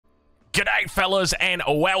G'day fellas and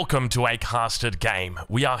welcome to a casted game.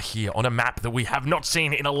 We are here on a map that we have not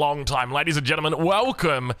seen in a long time. Ladies and gentlemen,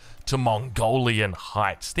 welcome to Mongolian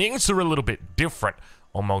Heights. Things are a little bit different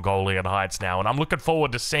on Mongolian Heights now, and I'm looking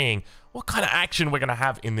forward to seeing what kind of action we're going to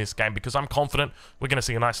have in this game, because I'm confident we're going to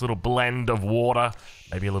see a nice little blend of water,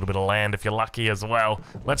 maybe a little bit of land if you're lucky as well.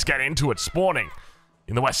 Let's get into it. Spawning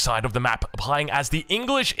in the west side of the map, playing as the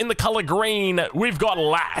English in the color green, we've got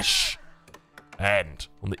Lash. And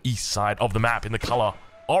on the east side of the map, in the color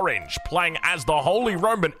orange, playing as the Holy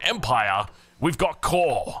Roman Empire, we've got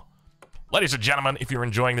Core. Ladies and gentlemen, if you're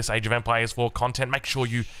enjoying this Age of Empires 4 content, make sure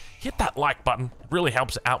you hit that like button. It really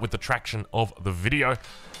helps out with the traction of the video.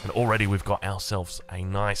 And already we've got ourselves a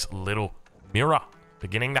nice little mirror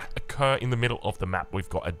beginning to occur in the middle of the map. We've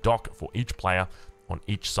got a dock for each player on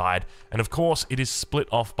each side, and of course it is split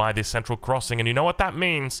off by this central crossing, and you know what that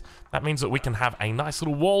means? That means that we can have a nice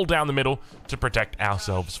little wall down the middle to protect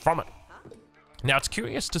ourselves from it. Now it's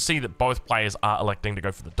curious to see that both players are electing to go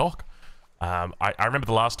for the dock. I remember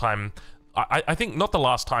the last time, I think not the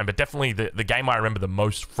last time, but definitely the game I remember the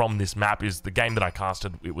most from this map is the game that I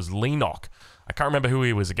casted. It was Lenok. I can't remember who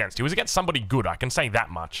he was against. He was against somebody good, I can say that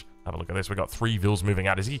much. Have a look at this. We've got 3 vills moving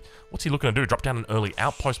out. What's he looking to do? Drop down an early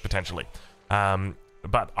outpost potentially.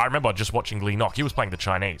 But I remember just watching Lenok. He was playing the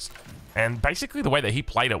Chinese. And basically the way that he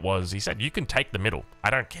played it was, he said, you can take the middle. I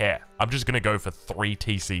don't care. I'm just going to go for 3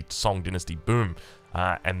 TC Song Dynasty. Boom.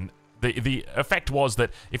 And the effect was that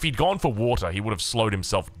if he'd gone for water, he would have slowed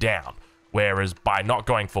himself down. Whereas by not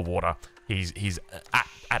going for water, he's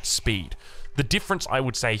at speed. The difference I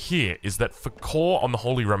would say here is that for Core on the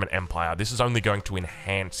Holy Roman Empire, this is only going to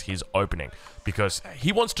enhance his opening, because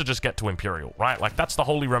he wants to just get to Imperial, right? Like, that's the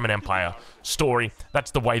Holy Roman Empire story.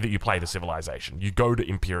 That's the way that you play the civilization. You go to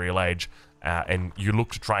Imperial Age, and you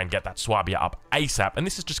look to try and get that Swabia up ASAP, and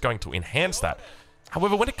this is just going to enhance that.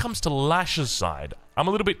 However, when it comes to Lash's side, I'm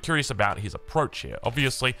a little bit curious about his approach here.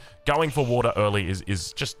 Obviously, going for water early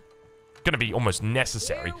is just going to be almost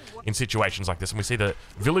necessary in situations like this, and we see the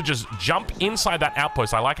villagers jump inside that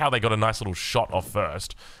outpost. I like how they got a nice little shot off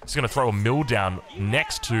first. He's going to throw a mill down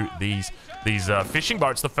next to these fishing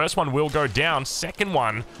boats. The first one will go down. Second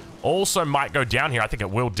one also might go down here. I think it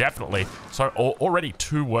will definitely. So already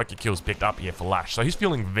 2 worker kills picked up here for Lash. So he's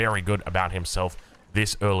feeling very good about himself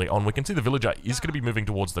this early on. We can see the villager is going to be moving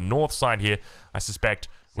towards the north side here. I suspect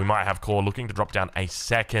we might have Core looking to drop down a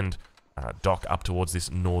second dock up towards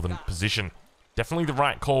this northern position. Definitely the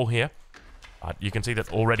right call here. You can see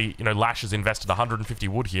that already, you know, Lash has invested 150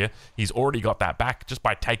 wood here. He's already got that back just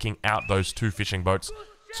by taking out those 2 fishing boats.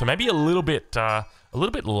 So maybe a little bit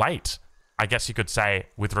late, I guess you could say,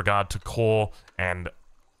 with regard to Core and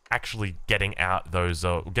actually getting out those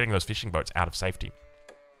fishing boats out of safety.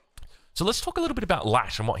 So let's talk a little bit about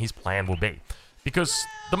Lash and what his plan will be, because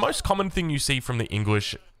the most common thing you see from the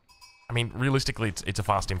English, I mean, realistically, it's a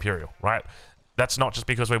fast Imperial, right? That's not just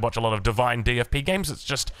because we watch a lot of Divine DFP games. It's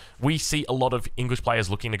just we see a lot of English players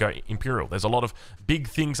looking to go Imperial. There's a lot of big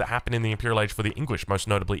things that happen in the Imperial Age for the English. Most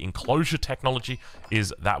notably, enclosure technology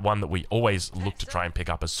is that one that we always look to try and pick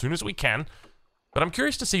up as soon as we can. But I'm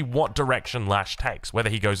curious to see what direction Lash takes, whether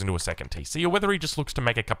he goes into a second TC or whether he just looks to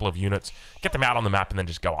make a couple of units, get them out on the map, and then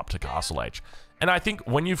just go up to Castle Age. And I think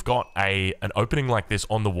when you've got an opening like this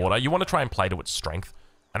on the water, you want to try and play to its strength.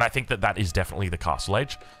 And I think that is definitely the Castle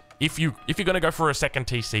Age. If you're going to go for a second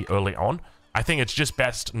TC early on, I think it's just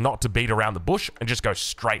best not to beat around the bush and just go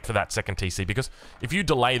straight for that second TC, because if you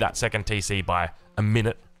delay that second TC by a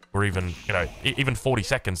minute or even, you know, even 40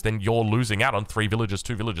 seconds, then you're losing out on 3 villages,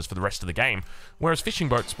 2 villages for the rest of the game. Whereas fishing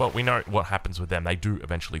boats, well, we know what happens with them. They do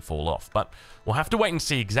eventually fall off. But we'll have to wait and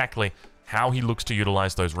see exactly how he looks to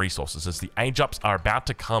utilize those resources as the age ups are about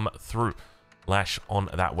to come through. Lash on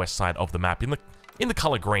that west side of the map in the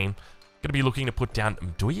color green, going to be looking to put down.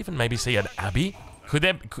 Do we even maybe see an abbey?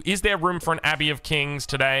 Is there room for an abbey of kings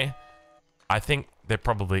today? I think there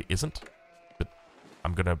probably isn't, but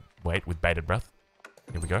I'm going to wait with bated breath.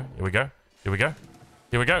 Here we go. Here we go. Here we go.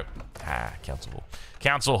 Here we go. Council Hall.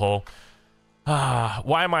 Council Hall.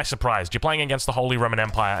 Why am I surprised? You're playing against the Holy Roman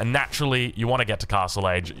Empire, and naturally you want to get to Castle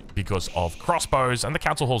Age because of crossbows, and the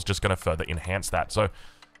Council Hall is just going to further enhance that. So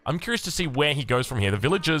I'm curious to see where he goes from here. The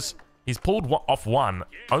villagers, he's pulled off 1,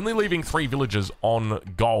 only leaving 3 villagers on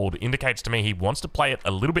gold. Indicates to me he wants to play it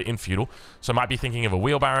a little bit in feudal, so might be thinking of a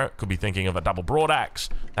wheelbarrow, could be thinking of a double broadaxe.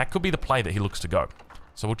 That could be the play that he looks to go.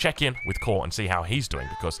 So we'll check in with Core and see how he's doing,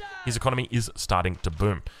 because his economy is starting to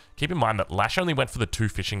boom. Keep in mind that Lash only went for the 2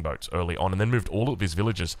 fishing boats early on and then moved all of his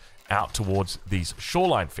villagers out towards these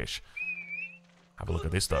shoreline fish. Have a look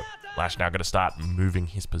at this though. Lash now going to start moving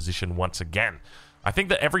his position once again. I think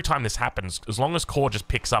that every time this happens, as long as Core just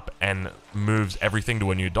picks up and moves everything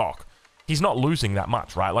to a new dock, he's not losing that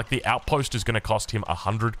much, right? Like, the outpost is going to cost him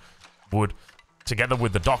 100 wood, together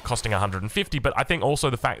with the dock costing 150, but I think also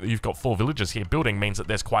the fact that you've got 4 villagers here building means that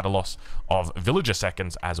there's quite a loss of villager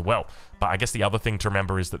seconds as well. But I guess the other thing to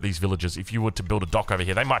remember is that these villagers, if you were to build a dock over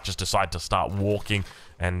here, they might just decide to start walking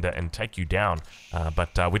and take you down.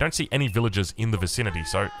 But we don't see any villagers in the vicinity,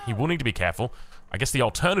 so he will need to be careful. I guess the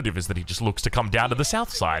alternative is that he just looks to come down to the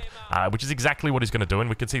south side, which is exactly what he's going to do, and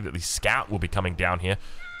we can see that the scout will be coming down here.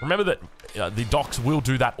 Remember that the docks will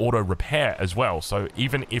do that auto repair as well, so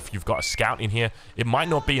even if you've got a scout in here, it might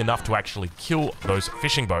not be enough to actually kill those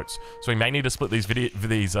fishing boats. So we may need to split these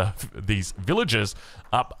villagers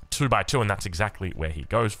up 2 by 2, and that's exactly where he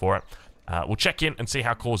goes for it. We'll check in and see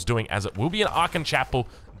how Core's doing, as it will be an Archon Chapel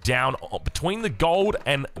down between the gold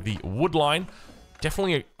and the wood line.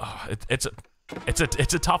 Definitely, it's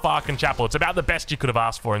a tough Archon Chapel. It's about the best you could have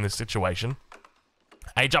asked for in this situation.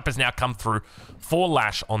 Age Up has now come through for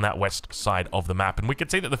Lash on that west side of the map, and we can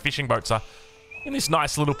see that the fishing boats are in this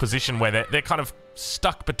nice little position where they're kind of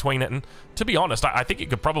stuck between it, and to be honest, I think it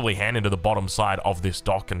could probably hand into the bottom side of this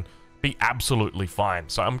dock and be absolutely fine.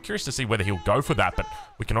 So I'm curious to see whether he'll go for that, but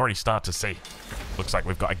we can already start to see. Looks like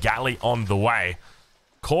we've got a galley on the way.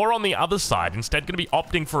 Core on the other side, instead going to be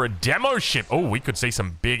opting for a demo ship. Oh, we could see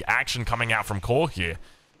some big action coming out from Core here.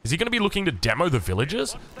 Is he going to be looking to demo the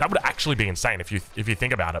villagers? That would actually be insane if you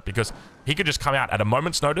think about it, because he could just come out at a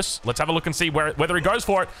moment's notice. Let's have a look and see whether he goes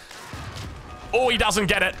for it. Oh, he doesn't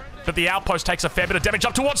get it, but the outpost takes a fair bit of damage.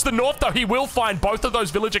 Up towards the north, though, he will find both of those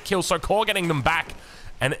villager kills, so Core getting them back.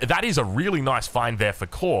 And that is a really nice find there for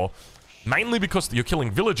Core, mainly because you're killing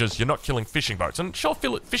villagers, you're not killing fishing boats. And sure,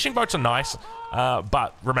 fishing boats are nice,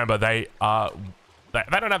 but remember, they don't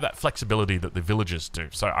have that flexibility that the villagers do.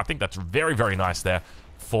 So I think that's very, very nice there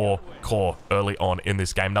for Core early on in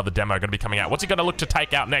this game. Another demo going to be coming out. What's he going to look to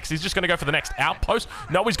take out next? He's just going to go for the next outpost.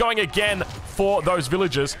 No, he's going again for those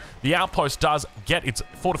villagers. The outpost does get its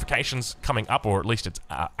fortifications coming up, or at least its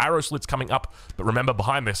arrow slits coming up. But remember,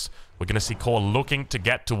 behind this, we're going to see Core looking to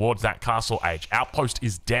get towards that castle age. Outpost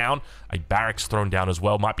is down. A barracks thrown down as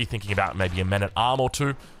well. Might be thinking about maybe a men-at-arm or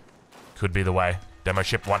two. Could be the way. Demo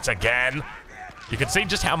ship once again. You can see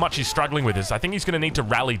just how much he's struggling with this. I think he's going to need to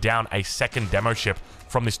rally down a second demo ship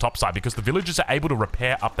from this top side, because the villagers are able to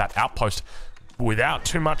repair up that outpost without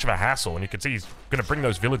too much of a hassle. And you can see he's going to bring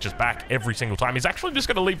those villagers back every single time. He's actually just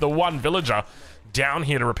going to leave the one villager down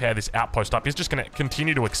here to repair this outpost up. He's just going to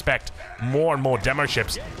continue to expect more and more demo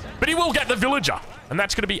ships. But he will get the villager. And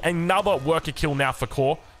that's going to be another worker kill now for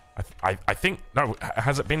Core. I think... No, it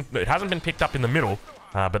hasn't been picked up in the middle.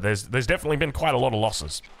 But there's definitely been quite a lot of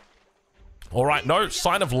losses. All right, no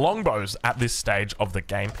sign of longbows at this stage of the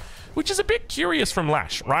game, which is a bit curious from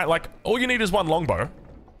Lash, right? Like, all you need is one longbow,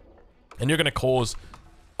 and you're going to cause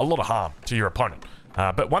a lot of harm to your opponent.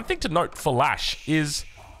 But one thing to note for Lash is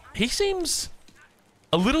he seems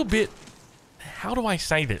a little bit, how do I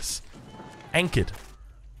say this? Anchored.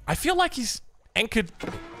 I feel like he's anchored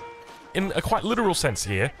in a quite literal sense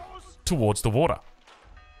here towards the water.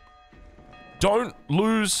 Don't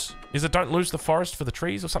lose... Is it don't lose the forest for the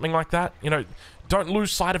trees or something like that? You know, don't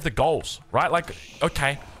lose sight of the goals, right? Like,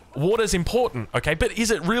 okay, water's important, okay? But is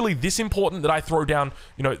it really this important that I throw down,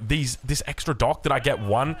 you know, this extra dock, that I get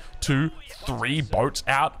 1, 2, 3 boats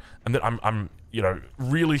out, and that I'm you know,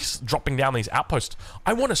 really dropping down these outposts?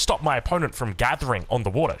 I want to stop my opponent from gathering on the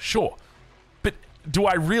water, sure. But do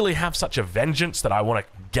I really have such a vengeance that I want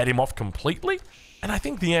to get him off completely? And I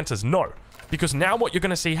think the answer is no. Because now what you're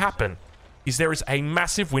going to see happen is there is a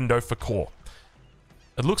massive window for Core.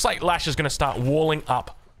 It looks like Lash is going to start walling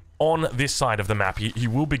up on this side of the map. He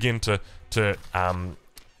will begin to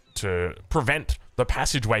prevent the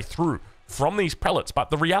passageway through from these prelates, but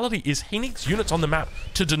the reality is he needs units on the map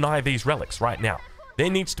to deny these relics right now. There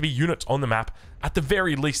needs to be units on the map. At the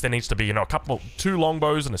very least, there needs to be, you know, 2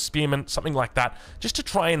 longbows and a spearman, something like that, just to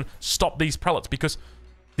try and stop these prelates, because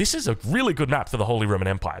this is a really good map for the Holy Roman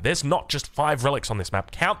Empire. There's not just 5 relics on this map.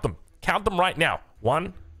 Count them. Count them right now.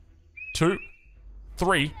 1, 2,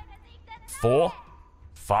 3, 4,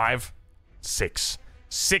 5, 6.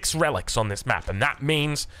 6 relics on this map. And that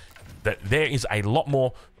means that there is a lot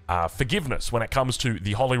more forgiveness when it comes to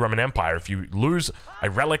the Holy Roman Empire. If you lose a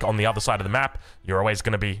relic on the other side of the map, you're always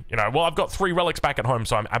going to be, you know, well, I've got 3 relics back at home,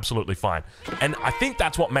 so I'm absolutely fine. And I think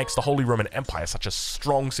that's what makes the Holy Roman Empire such a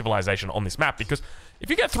strong civilization on this map, because if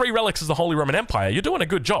you get 3 relics as the Holy Roman Empire, you're doing a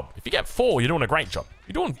good job. If you get 4, you're doing a great job.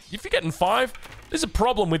 If you're getting 5, there's a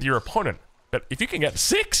problem with your opponent. But if you can get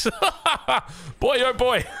 6, boy, oh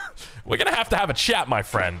boy, we're going to have a chat, my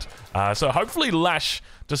friend. So hopefully Lash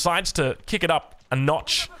decides to kick it up a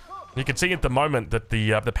notch. You can see at the moment that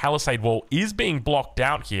the palisade wall is being blocked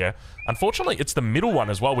out here. Unfortunately, it's the middle one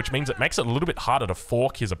as well, which means it makes it a little bit harder to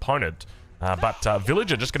fork his opponent. But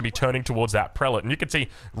Villager just going to be turning towards that prelate. And you can see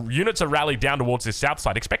units are rallied down towards this south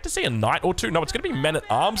side. Expect to see a knight or two. No, it's going to be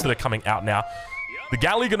men-at-arms that are coming out now. The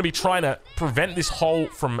galley going to be trying to prevent this hole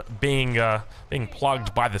from being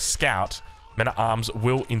plugged by the scout. Men-at-arms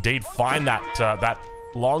will indeed find that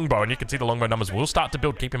longbow. And you can see the longbow numbers will start to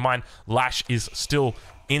build. Keep in mind, Lash is still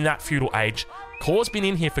in that feudal age. Core's been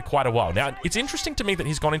in here for quite a while. Now, it's interesting to me that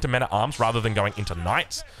he's gone into men-at-arms rather than going into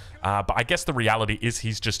knights. But I guess the reality is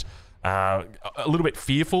he's just a little bit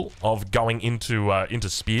fearful of going into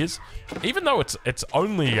spears, even though it's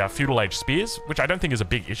only feudal age spears, which I don't think is a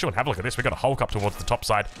big issue. And have a look at this. We've got a Hulk up towards the top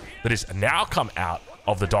side that is now come out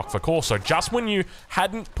of the dock for Core. So just when you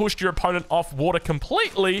hadn't pushed your opponent off water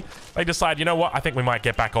completely, they decide, you know what, I think we might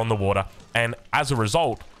get back on the water. And as a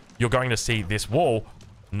result, you're going to see this wall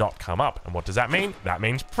not come up. And what does that mean? That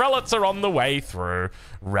means prelates are on the way through.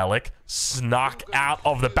 Relic snuck out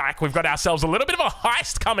of the back. We've got ourselves a little bit of a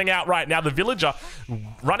heist coming out right now. The villager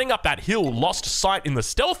running up that hill lost sight in the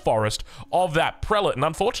stealth forest of that prelate, and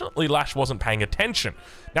unfortunately Lash wasn't paying attention.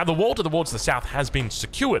 Now the wall towards the south has been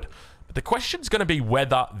secured. The question's going to be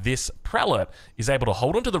whether this prelate is able to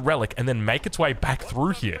hold onto the relic and then make its way back through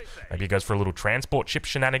here. Maybe he goes for a little transport ship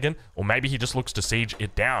shenanigan, or maybe he just looks to siege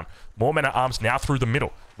it down. More men-at-arms now through the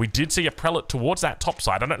middle. We did see a prelate towards that top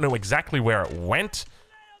side. I don't know exactly where it went.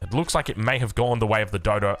 It looks like it may have gone the way of the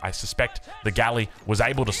dodo. I suspect the galley was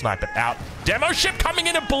able to snipe it out. Demo ship coming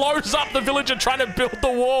in and blows up the villager trying to build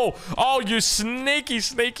the wall. Oh, you sneaky,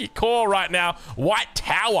 sneaky Core right now. White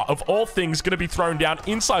Tower, of all things, going to be thrown down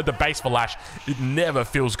inside the base for Lash. It never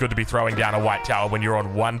feels good to be throwing down a White Tower when you're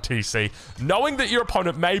on 1 TC, knowing that your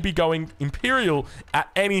opponent may be going Imperial at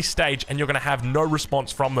any stage and you're going to have no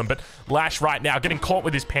response from them. But Lash right now getting caught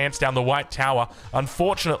with his pants down. The White Tower,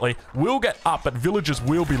 unfortunately, will get up, but villagers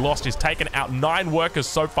will be lost. He's taken out 9 workers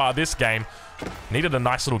so far this game. Needed a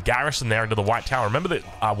nice little garrison there into the White Tower. Remember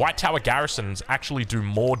that White Tower garrisons actually do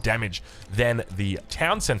more damage than the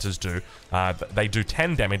town centers do. They do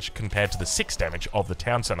 10 damage compared to the 6 damage of the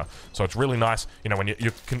town center. So it's really nice, you know, when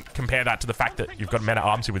you can compare that to the fact that you've got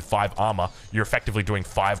men-at-arms here with 5 armor, you're effectively doing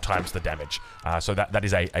 5 times the damage. So that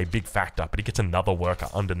is a big factor. But he gets another worker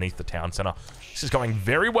underneath the town center. This is going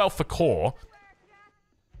very well for Core.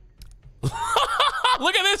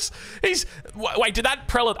 Look at this. Wait, did that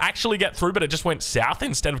prelate actually get through, but it just went south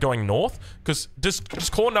instead of going north? Because does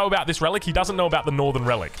Core know about this relic? He doesn't know about the northern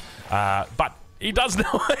relic. But he does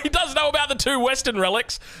know he does know about the 2 western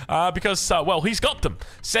relics because, well, he's got them.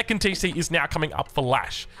 Second TC is now coming up for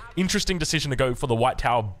Lash. Interesting decision to go for the White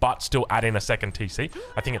Tower, but still add in a second TC.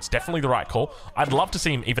 I think it's definitely the right call. I'd love to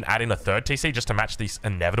see him even add in a 3rd TC just to match this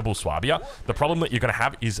inevitable Swabia. The problem that you're going to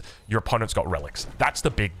have is your opponent's got relics. That's the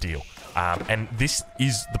big deal. And this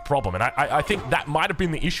is the problem. And I think that might have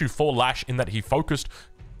been the issue for Lash in that he focused...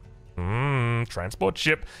 transport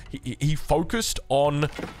ship. He focused on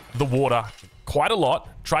the water quite a lot,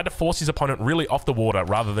 tried to force his opponent really off the water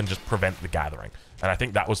rather than just prevent the gathering. And I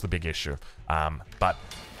think that was the big issue. But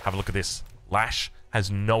have a look at this. Lash has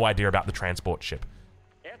no idea about the transport ship.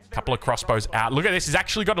 Couple of crossbows out. Look at this. He's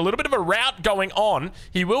actually got a little bit of a route going on.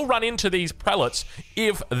 He will run into these prelates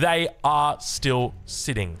if they are still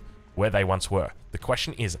sitting where they once were. The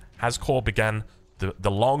question is, has Core begun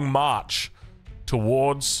the long march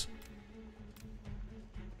towards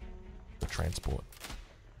the transport?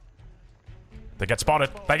 They get spotted.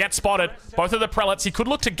 They get spotted. Both of the prelates. He could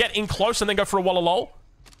look to get in close and then go for a walla lol.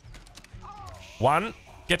 One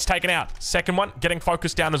gets taken out. Second one getting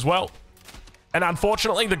focused down as well. And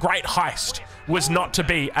unfortunately, the great heist was not to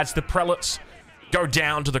be as the prelates go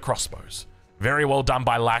down to the crossbows. Very well done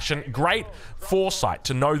by Lash, and great foresight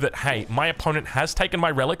to know that, hey, my opponent has taken my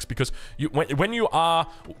relics, because when you are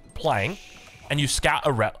playing and you scout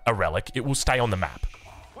a relic, it will stay on the map.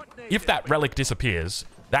 If that relic disappears,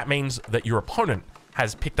 that means that your opponent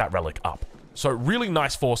has picked that relic up. So really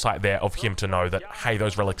nice foresight there of him to know that, hey,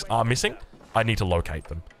 those relics are missing. I need to locate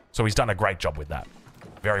them. So he's done a great job with that.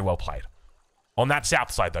 Very well played. On that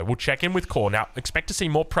south side, though, we'll check in with Core. Now, expect to see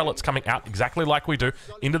more prelates coming out, exactly like we do.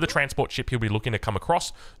 Into the transport ship, he'll be looking to come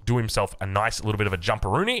across, do himself a nice little bit of a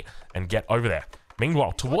jumperoonie, and get over there.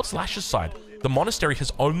 Meanwhile, towards Lash's side, the monastery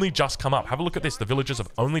has only just come up. Have a look at this. The villagers have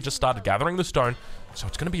only just started gathering the stone, so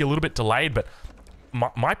it's going to be a little bit delayed, but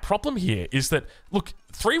my problem here is that, look,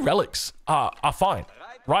 3 relics are fine,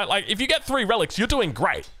 right? Like, if you get 3 relics, you're doing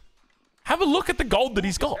great. Have a look at the gold that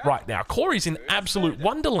he's got right now. Corey's in absolute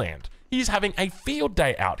wonderland. He's having a field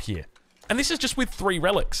day out here. And this is just with 3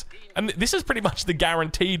 relics. And this is pretty much the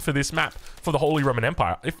guaranteed for this map for the Holy Roman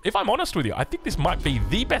Empire. If I'm honest with you, I think this might be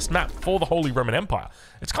the best map for the Holy Roman Empire.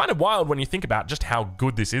 It's kind of wild when you think about just how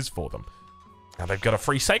good this is for them. Now they've got a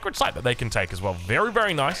free sacred site that they can take as well. Very,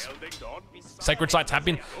 very nice. Sacred sites have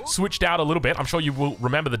been switched out a little bit. I'm sure you will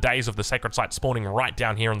remember the days of the sacred site spawning right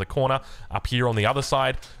down here in the corner, up here on the other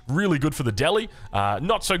side. Really good for the Delhi.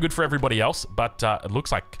 Not so good for everybody else, but it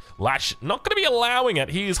looks like Lash not going to be allowing it.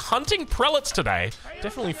 He is hunting prelates today.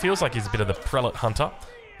 Definitely feels like he's a bit of the prelate hunter.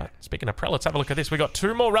 Speaking of prelates, have a look at this. We got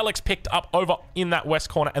 2 more relics picked up over in that west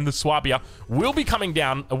corner, and the Swabia will be coming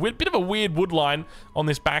down. A bit of a weird wood line on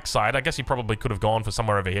this backside. I guess he probably could have gone for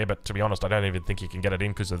somewhere over here, but to be honest, I don't even think he can get it in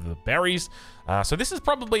because of the berries. So this is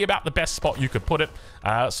probably about the best spot you could put it.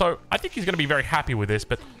 So I think he's going to be very happy with this,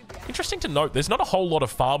 but interesting to note, there's not a whole lot of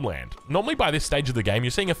farmland. Normally by this stage of the game, you're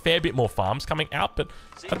seeing a fair bit more farms coming out, but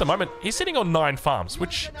at the moment, he's sitting on 9 farms,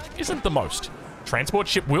 which isn't the most. Transport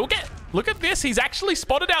ship will get... Look at this. He's actually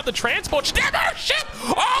spotted out the transport demo ship.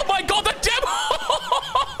 Oh, my God. The demo...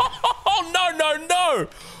 Oh, no, no, no.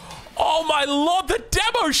 Oh, my Lord. The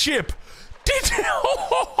demo ship. Did you...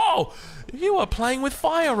 Oh, you are playing with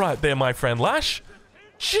fire right there, my friend Lash.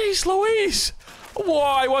 Jeez Louise. Whoa,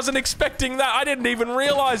 I wasn't expecting that. I didn't even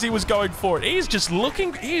realize he was going for it. He's just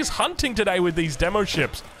looking... He is hunting today with these demo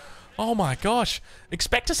ships. Oh my gosh.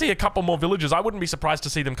 Expect to see a couple more villagers. I wouldn't be surprised to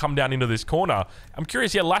see them come down into this corner. I'm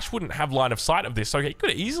curious, yeah, Lash wouldn't have line of sight of this, so he could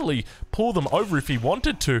easily pull them over if he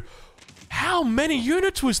wanted to. How many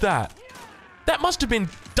units was that? That must have been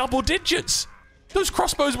double digits. Those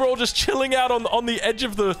crossbows were all just chilling out on the edge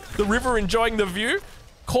of the river, enjoying the view.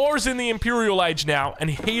 Kor is in the Imperial Age now, and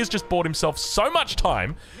he has just bought himself so much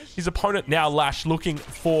time. His opponent now, Lash, looking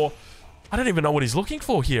for... I don't even know what he's looking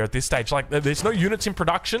for here at this stage. Like, there's no units in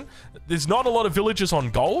production. There's not a lot of villagers on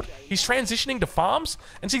gold. He's transitioning to farms.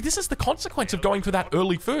 And see, this is the consequence of going for that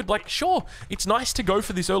early food. Like, sure, it's nice to go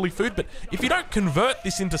for this early food, but if you don't convert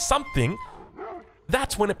this into something,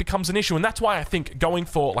 that's when it becomes an issue. And that's why I think going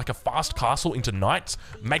for like a fast castle into knights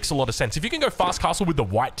makes a lot of sense. If you can go fast castle with the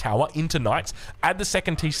white tower into knights, add the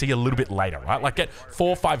second TC a little bit later, right? Like get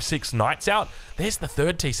 4, 5, 6 knights out. There's the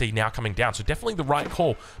third TC now coming down. So definitely the right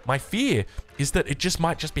call. My fear is that it just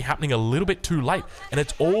might just be happening a little bit too late. And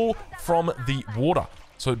it's all from the water.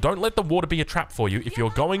 So don't let the water be a trap for you. If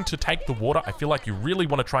you're going to take the water, I feel like you really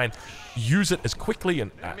want to try and use it as quickly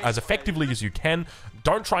and as effectively as you can.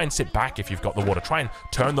 Don't try and sit back if you've got the water. Try and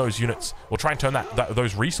turn those units, or try and turn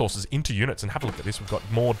those resources into units. And have a look at this. We've got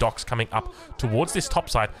more docks coming up towards this top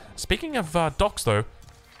side. Speaking of docks, though,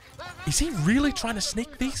 is he really trying to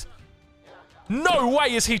sneak these? No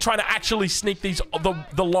way is he trying to actually sneak these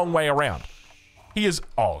the long way around. He is...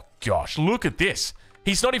 Oh, gosh. Look at this.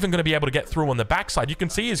 He's not even going to be able to get through on the backside. You can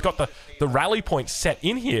see he's got the rally point set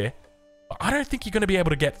in here. But I don't think you're going to be able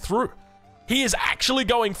to get through. He is actually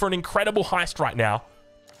going for an incredible heist right now.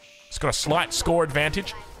 He's got a slight score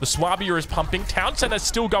advantage. The Swabia is pumping. Town Center's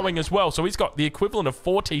still going as well. So he's got the equivalent of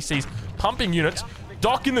 4 TCs pumping units.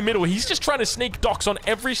 Dock in the middle. He's just trying to sneak docks on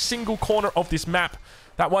every single corner of this map.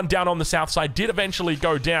 That one down on the south side did eventually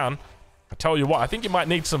go down. I tell you what, I think you might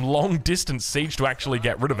need some long distance siege to actually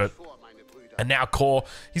get rid of it. And now Kor,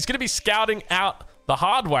 he's going to be scouting out the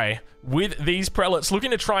hard way with these prelates,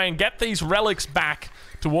 looking to try and get these relics back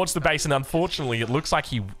towards the base. And unfortunately, it looks like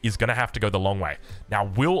he is going to have to go the long way. Now,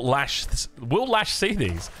 will Lash see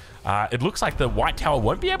these? It looks like the White Tower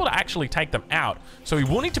won't be able to actually take them out. So he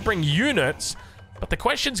will need to bring units. But the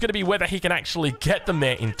question's going to be whether he can actually get them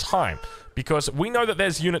there in time. Because we know that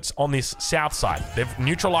there's units on this south side. They've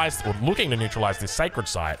neutralized, or looking to neutralize this sacred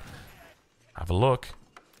site. Have a look.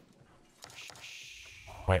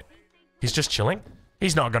 Wait, he's just chilling?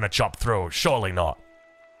 He's not going to chop through, surely not.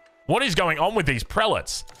 What is going on with these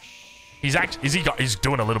prelates? He's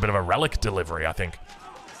doing a little bit of a relic delivery, I think.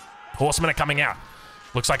 Horsemen are coming out.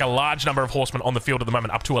 Looks like a large number of horsemen on the field at the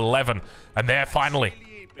moment, up to 11. And there, finally,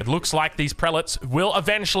 it looks like these prelates will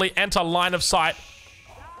eventually enter line of sight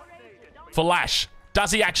for Lash.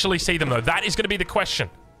 Does he actually see them, though? That is going to be the question.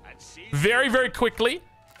 Very, very quickly,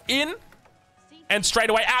 in... and straight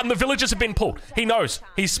away out, and the villagers have been pulled. He knows.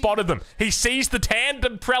 He's spotted them. He sees the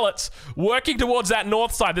tandem prelates working towards that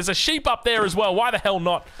north side. There's a sheep up there as well. Why the hell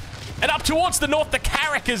not? And up towards the north, the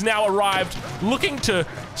Carrack has now arrived, looking to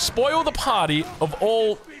spoil the party of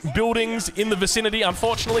all buildings in the vicinity.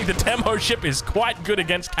 Unfortunately, the demo ship is quite good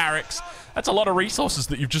against Carracks. That's a lot of resources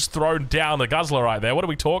that you've just thrown down the guzzler right there. What are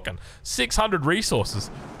we talking? 600 resources.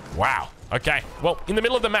 Wow. Okay. Well, in the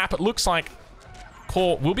middle of the map, it looks like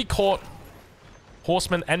Kor will be caught.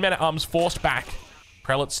 Horsemen and men-at-arms forced back.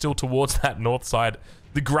 Prelates still towards that north side.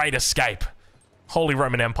 The Great Escape. Holy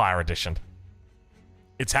Roman Empire edition.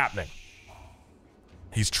 It's happening.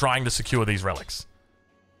 He's trying to secure these relics.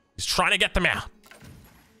 He's trying to get them out.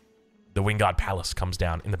 The Wingard Palace comes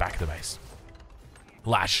down in the back of the base.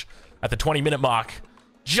 Lash, at the 20-minute mark,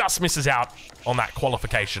 just misses out on that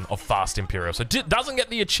qualification of Fast Imperial. So doesn't get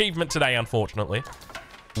the achievement today, unfortunately.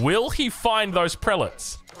 Will he find those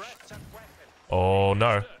prelates? Oh,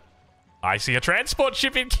 no. I see a transport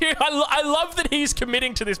ship in queue. I love that he's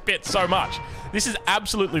committing to this bit so much. This is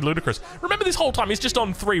absolutely ludicrous. Remember, this whole time he's just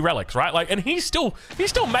on 3 relics, right? Like, and he's still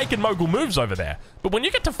making Mogul moves over there. But when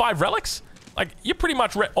you get to 5 relics, like, you're pretty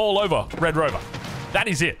much all over Red Rover. That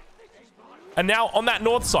is it. And now on that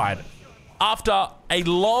north side, after a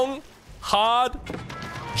long, hard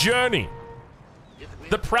journey,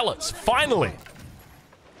 the prelates finally.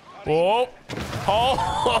 Oh,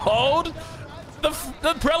 hold.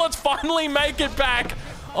 The prelates finally make it back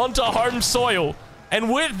onto home soil.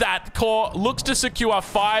 And with that, Core looks to secure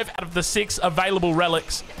 5 out of the 6 available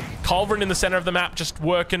relics. Culverin in the center of the map, just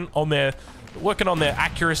working on their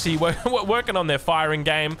accuracy, working on their firing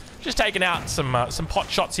game, just taking out some pot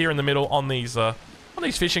shots here in the middle on these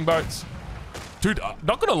fishing boats. Dude,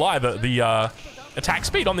 not gonna lie, the attack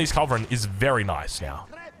speed on these Culverin is very nice now.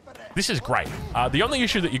 This is great. The only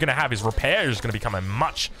issue that you're going to have is repair is going to become a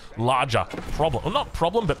much larger problem. Well, not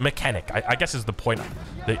problem, but mechanic, I guess is the point,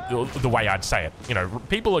 the way I'd say it. You know,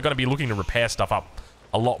 people are going to be looking to repair stuff up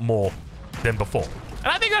a lot more than before. And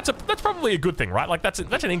I think that's probably a good thing, right? Like, that's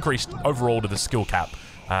an increase overall to the skill cap.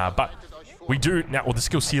 But we do now, or the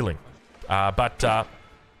skill ceiling.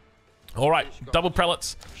 All right, double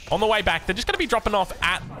prelates on the way back. They're just going to be dropping off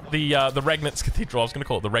at the Regnitz Cathedral. I was going to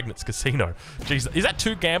call it the Regnitz Casino. Jeez, is that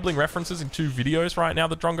 2 gambling references in 2 videos right now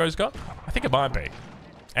that Drongo's got? I think it might be.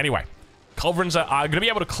 Anyway, Culverins are going to be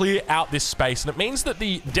able to clear out this space, and it means that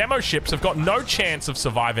the demo ships have got no chance of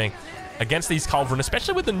surviving against these Culverin,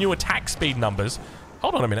 especially with the new attack speed numbers.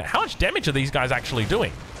 Hold on a minute. How much damage are these guys actually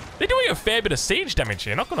doing? They're doing a fair bit of siege damage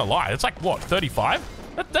here, not going to lie. It's like, what, 35?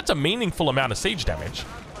 That's a meaningful amount of siege damage.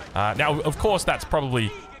 Now, of course, that's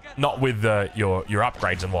probably not with your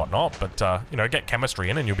upgrades and whatnot, but, you know, get chemistry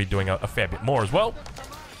in and you'll be doing a fair bit more as well.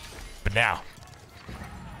 But now,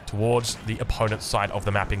 towards the opponent's side of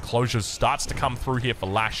the map, enclosures starts to come through here for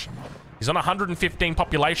Lash. He's on 115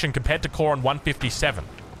 population compared to Core on 157.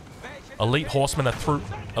 Elite horsemen are through.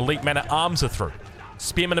 Elite men-at-arms are through.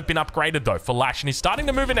 Spearmen have been upgraded, though, for Lash, and he's starting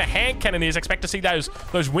to move into hand cannoneers. Expect to see those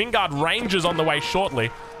Wingard Rangers on the way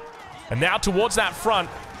shortly. And now towards that front,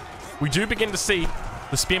 we do begin to see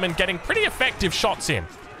the spearmen getting pretty effective shots in.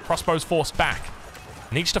 Crossbows forced back.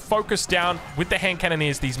 Needs to focus down with the hand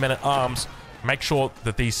cannoneers, these men-at-arms. Make sure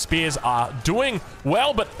that these spears are doing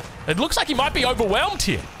well, but it looks like he might be overwhelmed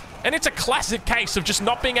here. And it's a classic case of just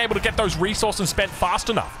not being able to get those resources spent fast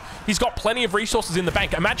enough. He's got plenty of resources in the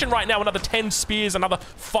bank. Imagine right now another 10 spears, another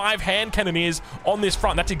 5 hand cannoneers on this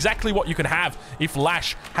front. That's exactly what you can have if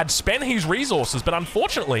Lash had spent his resources, but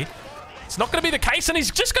unfortunately, it's not going to be the case, and he's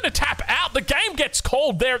just going to tap out. The game gets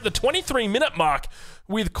called there at the 23-minute mark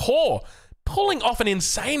with Core pulling off an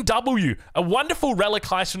insane W. A wonderful relic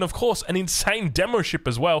heist, and of course, an insane demo ship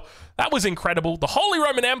as well. That was incredible. The Holy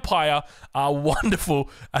Roman Empire are wonderful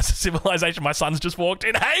as a civilization. My son's just walked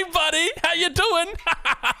in. Hey, buddy, how you doing?